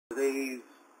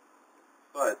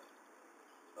Right.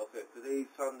 Okay,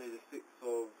 today's Sunday the 6th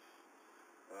of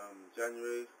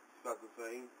January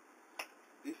 2013.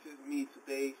 This is me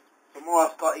today. Tomorrow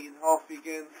I start eating healthy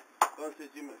again. Going to the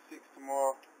gym at 6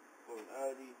 tomorrow. Going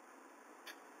early.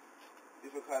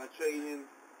 Different kind of training.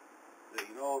 Let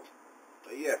you know.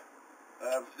 But yeah.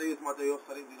 Today is my day off,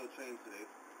 so I didn't do no training today.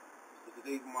 So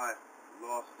today's my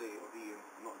last day of eating.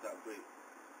 Not that great.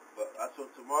 But as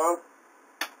from tomorrow,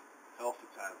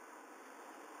 healthy time.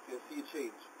 You'll see a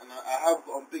change. And I have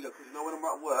gotten bigger because you know when I'm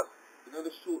at work, you know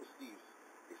the short sleeves.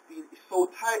 It's so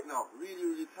tight now,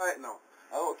 really tight now.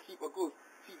 I keep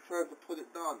trying to pull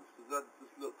it down because that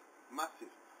just look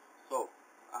massive. So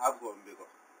I have gotten bigger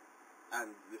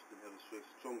and lifting heavy,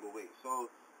 stronger weight. So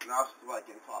now it's about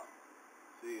getting cut.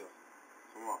 See you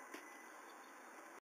tomorrow.